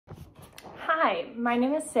Hi, my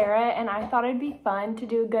name is Sarah, and I thought it'd be fun to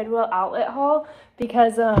do a Goodwill outlet haul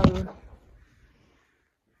because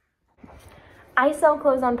I sell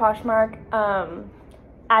clothes on Poshmark.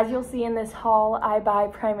 As you'll see in this haul, I buy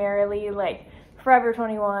primarily like Forever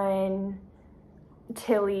 21,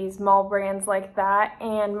 Tilly's, mall brands like that,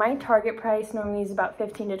 and my target price normally is about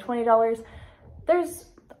 $15 to $20. There's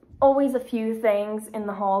always a few things in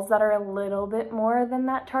the hauls that are a little bit more than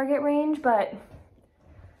that target range, but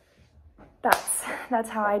that's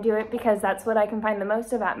how I do it because that's what I can find the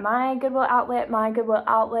most of at my Goodwill outlet. My Goodwill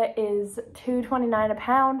outlet is $2.29 a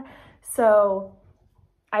pound, so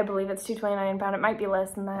I believe it's $2.29 a pound. It might be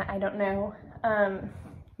less than that, I don't know.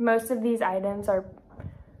 Most of these items are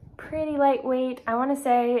pretty lightweight. I want to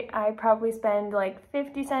say I probably spend like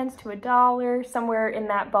 50 cents to $1, somewhere in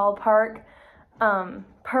that ballpark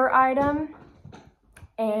per item.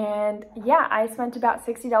 And yeah, I spent about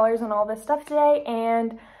 $60 on all this stuff today,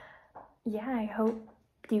 and yeah, I hope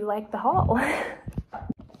you like the haul.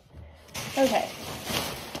 Okay,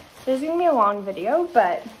 this is gonna be a long video,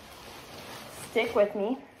 but stick with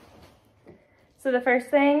me. So the first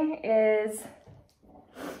thing is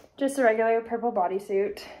just a regular purple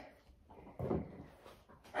bodysuit.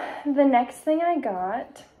 The next thing I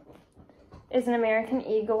got is an American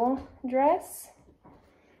Eagle dress.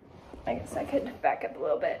 I guess I could back up a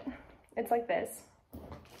little bit. It's like this.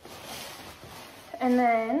 And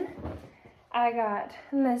then I got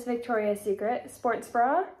this Victoria's Secret sports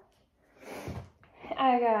bra.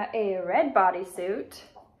 I got a red bodysuit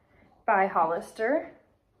by Hollister.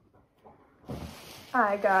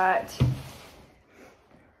 I got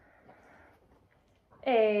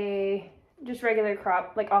a just regular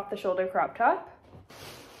crop, like off the shoulder crop top.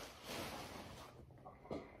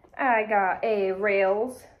 I got a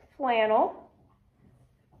Rails flannel.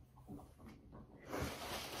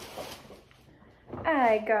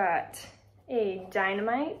 I got a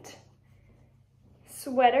Dynamite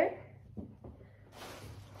sweater.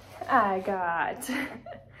 I got,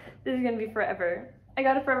 this is gonna be forever. I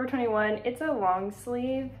got a Forever 21. It's a long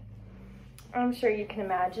sleeve. I'm sure you can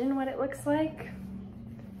imagine what it looks like,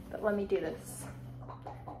 but let me do this.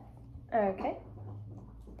 Okay.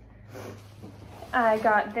 I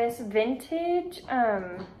got this vintage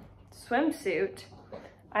swimsuit.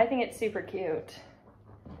 I think it's super cute.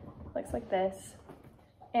 Looks like this.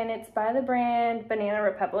 And it's by the brand Banana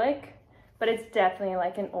Republic, but it's definitely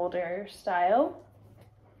like an older style.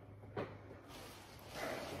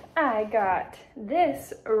 I got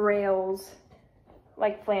this Rails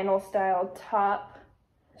like flannel style top.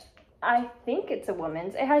 I think it's a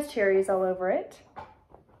woman's. It has cherries all over it.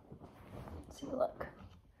 Let's see, look.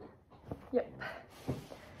 Yep.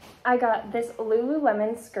 I got this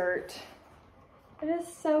Lululemon skirt. It is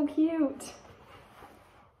so cute.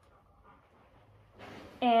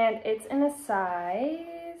 And it's in a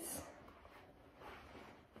size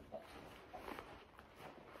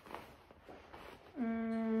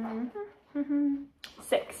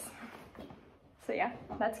six. So yeah,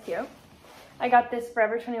 that's cute. I got this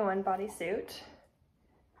Forever 21 bodysuit.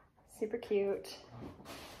 Super cute.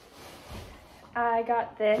 I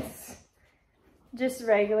got this just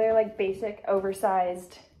regular, like basic,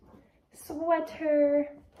 oversized sweater.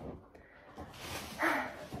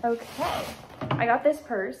 Okay. I got this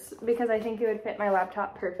purse because I think it would fit my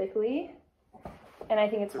laptop perfectly, and I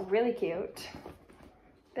think it's really cute.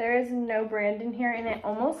 There is no brand in here, and it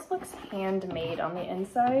almost looks handmade on the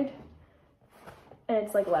inside, and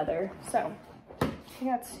it's like leather, so I think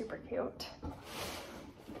that's super cute.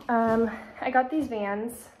 I got these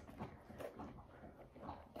Vans.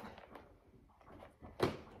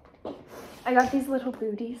 I got these little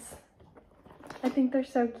booties. I think they're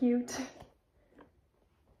so cute.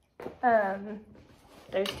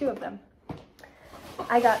 There's two of them.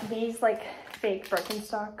 I got these like fake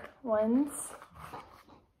Birkenstock ones.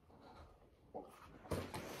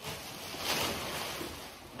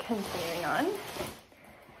 Continuing on,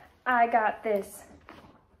 I got this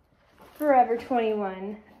Forever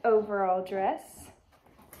 21 overall dress.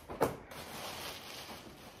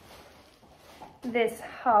 This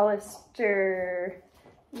Hollister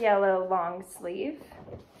yellow long sleeve.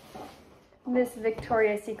 This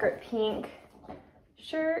Victoria's Secret pink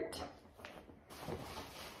shirt.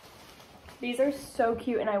 These are so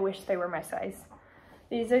cute, and I wish they were my size.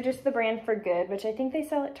 These are just the brand For Good, which I think they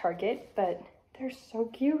sell at Target, but they're so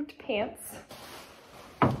cute. Pants.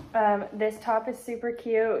 This top is super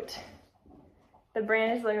cute. The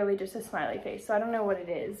brand is literally just a smiley face, so I don't know what it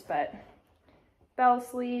is, but bell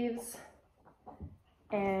sleeves,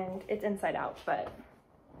 and it's inside out, but.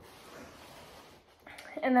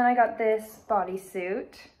 And then I got this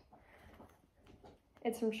bodysuit.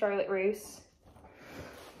 It's from Charlotte Russe.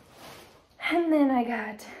 And then I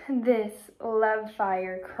got this Love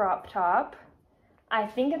Fire crop top. I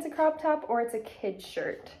think it's a crop top or it's a kid's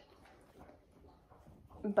shirt.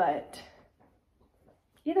 But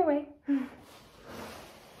either way,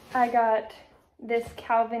 I got this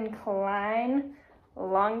Calvin Klein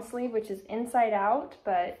long sleeve, which is inside out,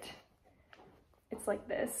 but it's like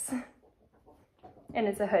this. And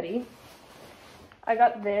it's a hoodie. I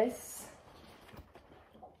got this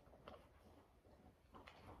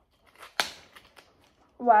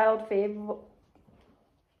Wild Fable,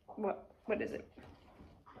 what is it?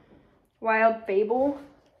 Wild Fable,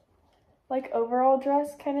 like overall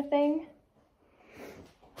dress kind of thing.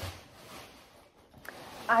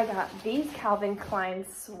 I got these Calvin Klein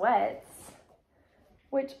sweats,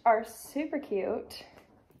 which are super cute.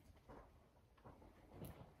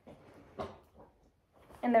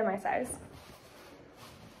 And they're my size.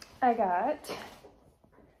 I got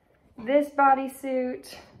this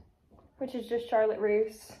bodysuit, which is just Charlotte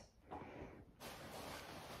Russe.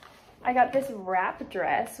 I got this wrap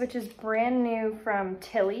dress, which is brand new from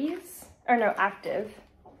Tilly's, or no, Active.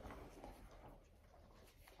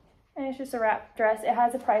 And it's just a wrap dress. It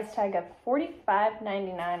has a price tag of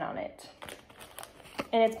 $45.99 on it.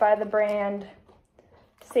 And it's by the brand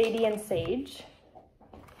Sadie and Sage.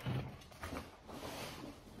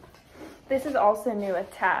 This is also new with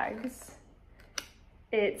tags.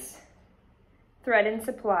 It's Thread and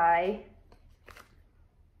Supply,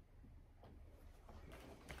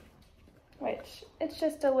 which it's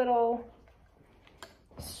just a little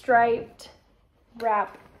striped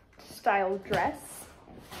wrap style dress.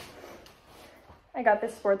 I got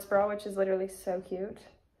this sports bra, which is literally so cute.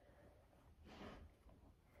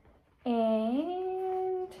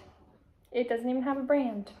 And it doesn't even have a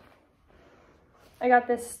brand. I got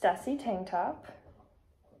this Stussy tank top,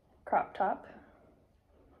 crop top.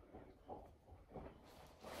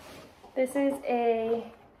 This is a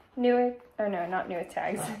new, or no, not new with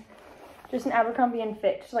tags, just an Abercrombie &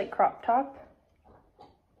 Fitch like crop top.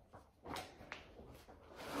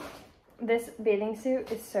 This bathing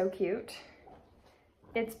suit is so cute.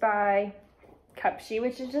 It's by Cupshe,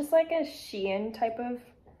 which is just like a Shein type of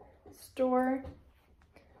store,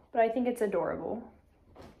 but I think it's adorable.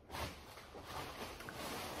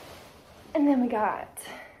 And then we got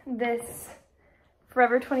this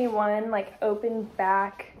Forever 21 like open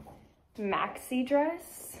back maxi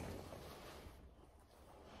dress.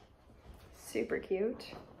 Super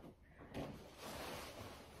cute.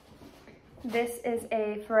 This is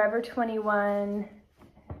a Forever 21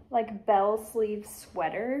 like bell sleeve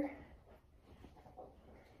sweater.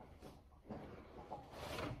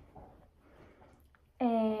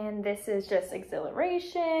 And this is just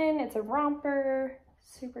Exhilaration. It's a romper.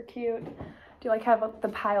 Super cute. Do you like how the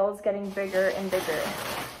piles getting bigger and bigger?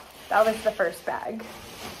 That was the first bag.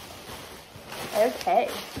 Okay.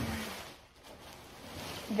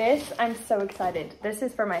 This, I'm so excited. This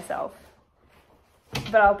is for myself,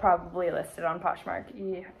 but I'll probably list it on Poshmark.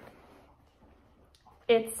 Yeah.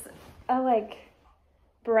 It's a like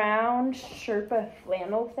brown Sherpa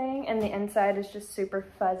flannel thing, and the inside is just super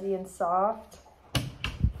fuzzy and soft.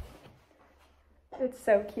 It's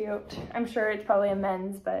so cute. I'm sure it's probably a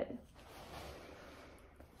men's, but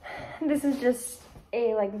this is just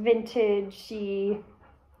a like vintage-y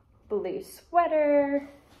blue sweater.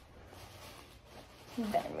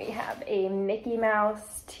 Then we have a Mickey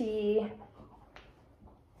Mouse tee.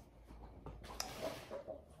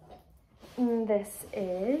 And this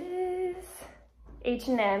is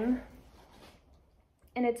H&M,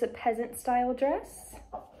 and it's a peasant style dress.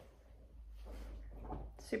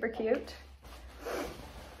 Super cute.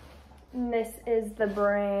 And this is the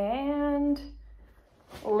brand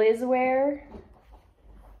Lizwear,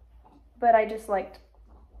 but I just liked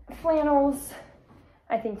flannels.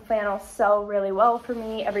 I think flannels sell really well for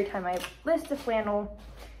me. Every time I list a flannel,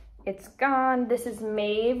 it's gone. This is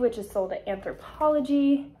Maeve, which is sold at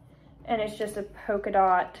Anthropologie, and it's just a polka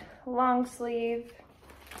dot long sleeve.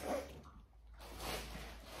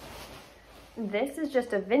 This is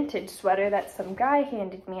just a vintage sweater that some guy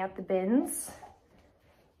handed me at the bins,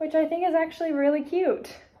 which I think is actually really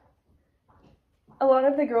cute. A lot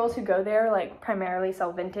of the girls who go there like primarily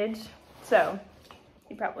sell vintage, so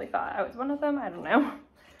you probably thought I was one of them, I don't know.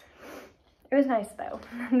 It was nice though.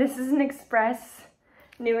 This is an Express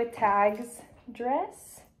new with tags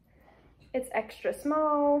dress. It's extra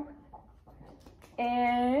small,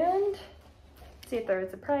 and see if there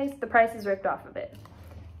is a price. The price is ripped off of it,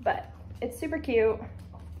 but it's super cute.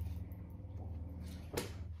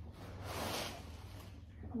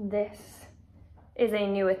 This is a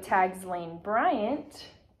new with tags Lane Bryant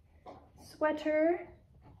sweater,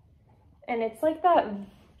 and it's like that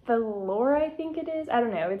velour, I think it is. I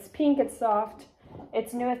don't know. It's pink, it's soft,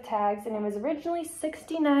 it's new with tags, and it was originally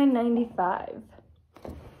 $69.95.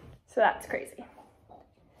 So that's crazy.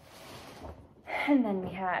 And then we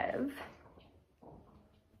have,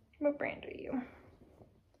 what brand are you?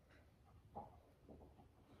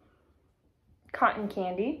 Cotton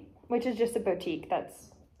Candy, which is just a boutique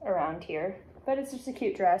that's around here, but it's just a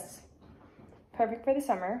cute dress. Perfect for the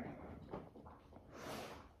summer.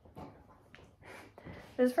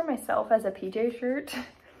 This is for myself as a PJ shirt.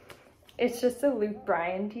 It's just a Luke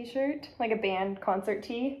Bryan t-shirt, like a band concert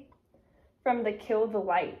tee from the Kill the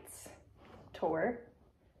Lights tour.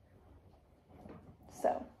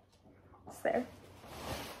 So, it's there.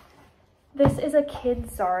 This is a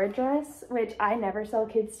kid Zara dress, which I never sell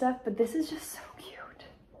kid stuff, but this is just so cute.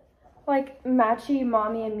 Like, matchy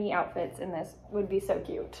mommy and me outfits in this would be so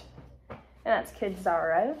cute. And that's kid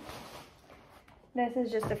Zara. This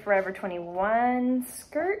is just a Forever 21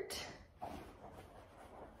 skirt,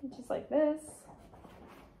 just like this.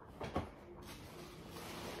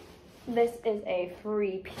 This is a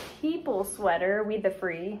Free People sweater, We the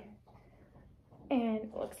Free, and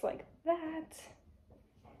it looks like that.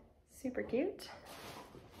 Super cute.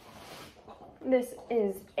 This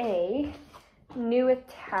is a new with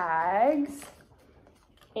tags,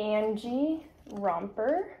 Angie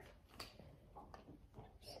romper.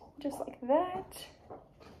 Just like that.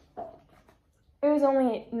 It was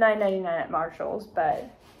only $9.99 at Marshall's,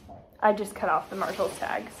 but I just cut off the Marshall's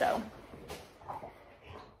tag, so.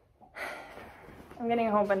 I'm getting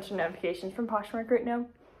a whole bunch of notifications from Poshmark right now.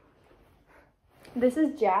 This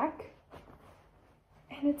is Jack,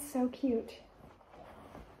 and it's so cute.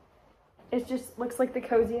 It just looks like the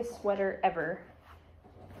coziest sweater ever,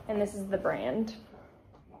 and this is the brand.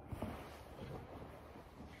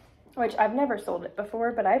 Which I've never sold it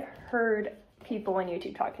before, but I've heard people on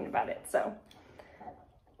YouTube talking about it, so.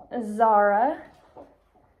 Zara.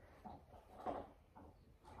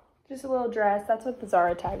 Just a little dress. That's what the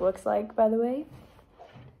Zara tag looks like, by the way.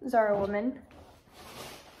 Zara woman.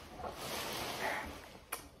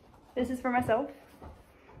 This is for myself.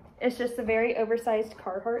 It's just a very oversized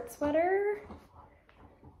Carhartt sweater.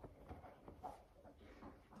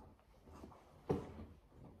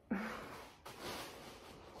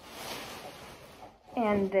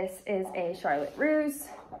 And this is a Charlotte Russe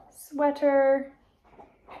sweater.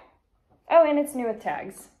 Oh, and it's new with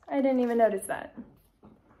tags. I didn't even notice that.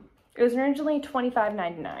 It was originally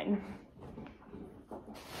 $25.99.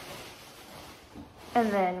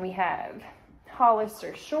 And then we have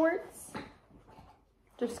Hollister shorts.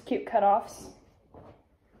 Just cute cutoffs.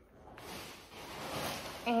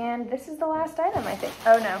 And this is the last item, I think.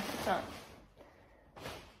 Oh no, it's not.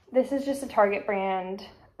 This is just a Target brand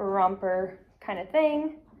romper kind of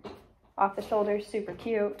thing. Off the shoulders, super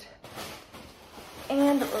cute.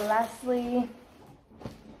 And lastly,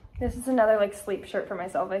 this is another like sleep shirt for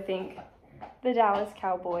myself, I think. The Dallas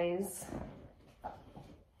Cowboys.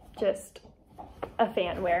 Just a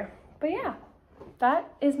fan wear. But yeah,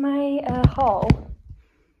 that is my haul.